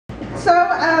So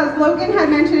as Logan had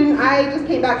mentioned, I just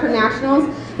came back from Nationals.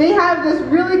 They have this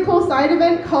really cool side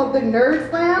event called the Nerd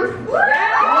Slam.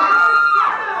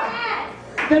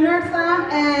 The Nerd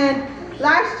Slam, and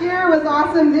last year was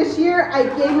awesome. This year I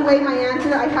gave away my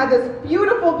answer. I had this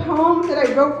beautiful poem that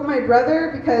I wrote for my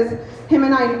brother because him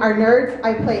and I are nerds.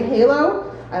 I play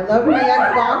Halo. I love my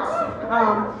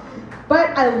Xbox.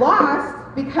 But I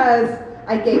lost because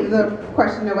I gave the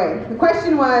question away. The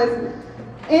question was,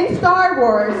 in Star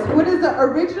Wars, what is the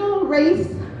original race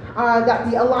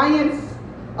that the Alliance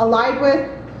allied with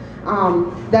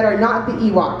that are not the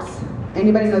Ewoks?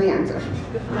 Anybody know the answer?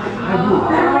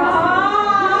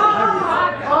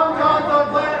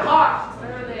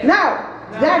 No,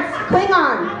 that's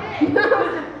Klingon.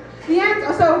 The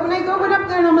answer. So when I went up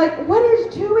there and I'm like, what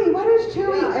is Chewie? What is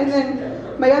Chewie? And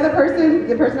then my other person,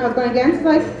 the person I was going against, is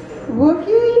like,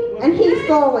 Wookiee? And he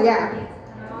stole, yeah,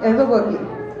 as a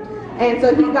Wookiee. And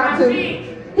so he got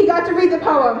to read the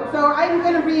poem. So I'm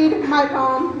going to read my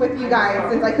poem with you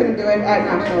guys since I couldn't do it at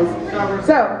Nationals.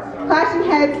 So, Clashing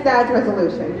Heads, Dad's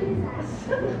Resolution.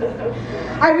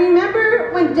 I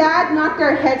remember when Dad knocked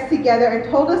our heads together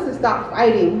and told us to stop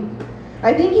fighting.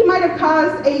 I think he might have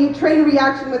caused a train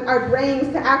reaction with our brains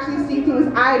to actually see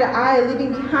things eye to eye,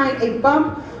 leaving behind a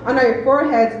bump on our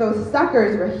foreheads. Those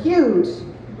suckers were huge.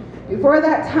 Before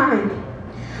that time,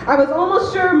 I was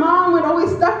almost sure Mom would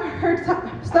always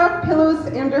stuff pillows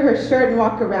under her shirt and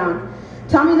walk around.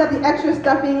 Tell me that the extra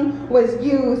stuffing was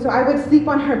you, so I would sleep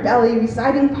on her belly,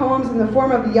 reciting poems in the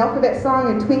form of the alphabet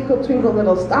song and Twinkle, Twinkle,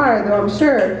 Little Star, though I'm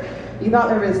sure you thought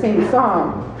they were the same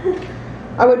song.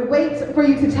 I would wait for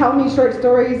you to tell me short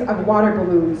stories of water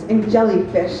balloons and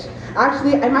jellyfish.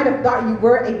 Actually, I might have thought you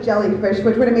were a jellyfish,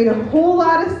 which would have made a whole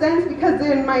lot of sense because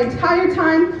in my entire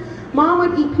time, Mom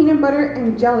would eat peanut butter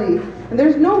and jelly, and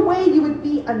there's no way you would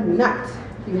be a nut.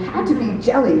 You had to be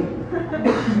jelly.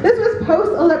 This was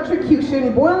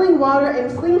post-electrocution, boiling water, and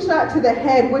slingshot to the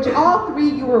head, which all three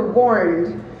you were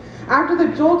warned. After the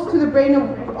jolts to the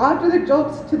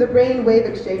brain wave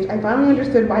exchange, I finally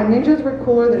understood why ninjas were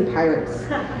cooler than pirates.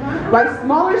 Why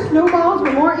smaller snowballs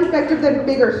were more effective than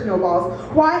bigger snowballs.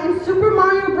 Why in Super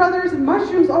Mario Brothers,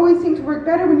 mushrooms always seemed to work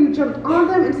better when you jumped on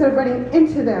them instead of running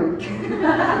into them.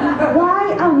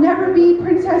 Why I'll never be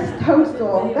Princess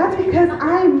Toadstool. That's because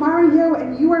I'm Mario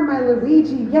and you are my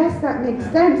Luigi. Yes, that makes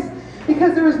sense.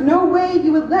 Because there was no way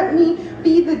you would let me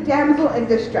be the damsel in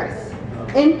distress.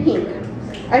 In pink.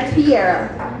 A tiara,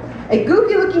 a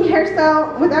goofy-looking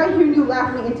hairstyle without hearing you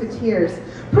laugh me into tears.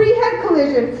 Pre-head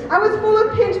collision, I was full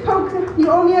of pinch pokes, you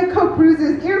owe me a coke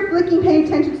bruises, ear-flicking paying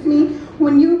attention to me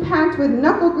when you packed with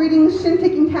knuckle greetings,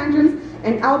 shin-kicking tantrums,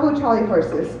 and elbow trolley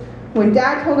horses. When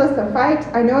Dad told us to fight,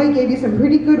 I know he gave you some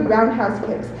pretty good roundhouse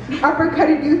kicks,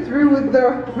 uppercutted you through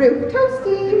the roof,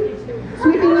 toasty,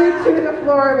 sweeping you to the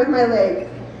floor with my leg.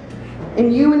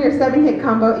 And you and your 7-hit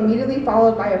combo immediately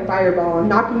followed by a fireball,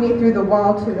 knocking me through the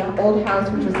wall to the old house,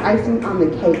 which was icing on the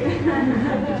cake.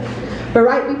 But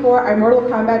right before our Mortal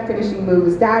Kombat finishing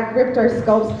moves, Dad gripped our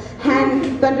sculpts,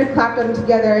 hand thunderclapped them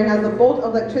together, and as a bolt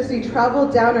of electricity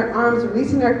traveled down our arms,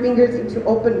 releasing our fingers into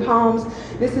open palms,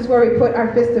 this is where we put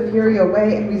our fist of fury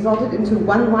away and resulted into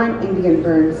one-line Indian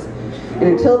burns. And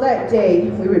until that day,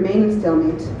 we remain in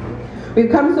stalemate. We've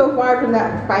come so far from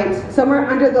that fight. Somewhere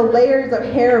under the layers of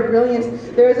hair of brilliance,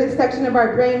 there is a section of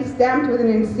our brain stamped with an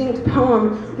instinct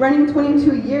poem, running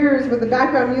 22 years with the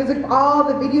background music of all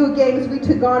the video games we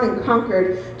took on and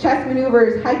conquered, chess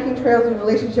maneuvers, hiking trails, and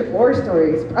relationship war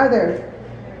stories. Brother,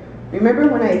 remember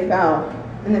when I fell,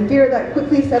 and the fear that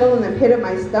quickly settled in the pit of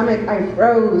my stomach, I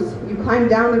froze. You climbed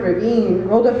down the ravine,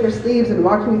 rolled up your sleeves, and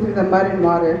walked me through the mud and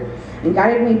water, and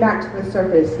guided me back to the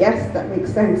surface. Yes, that makes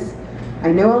sense.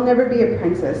 I know I'll never be a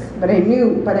princess, but I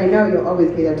know you'll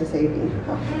always be there to save me.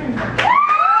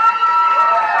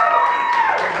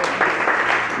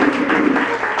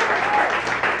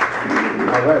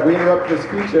 All right, we interrupt the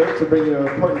speech here to bring you an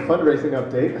important fundraising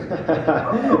update.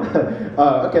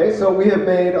 Okay, so we have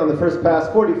made on the first pass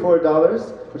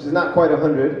 $44, which is not quite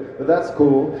 100, but that's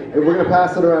cool. And we're gonna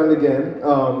pass it around again.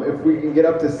 If we can get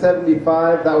up to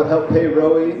 75, that would help pay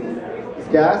Roey his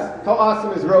gas. How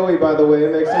awesome is Roey, by the way?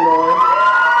 Make some noise.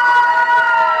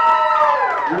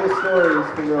 Real stories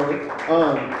from Roey.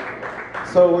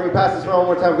 So we're gonna pass this around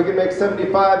one more time. If we can make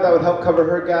 75, that would help cover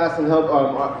her gas and help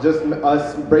just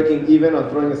us breaking even on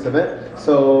throwing this event.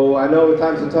 So I know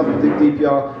times are tough and dig deep,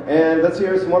 y'all. And let's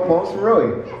hear some more poems from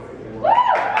Roey.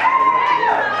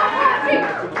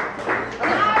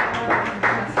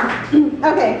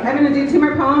 Okay, I'm gonna do 2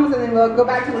 more poems and then we'll go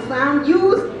back to the slam.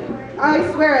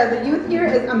 I swear, the youth here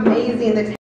is amazing.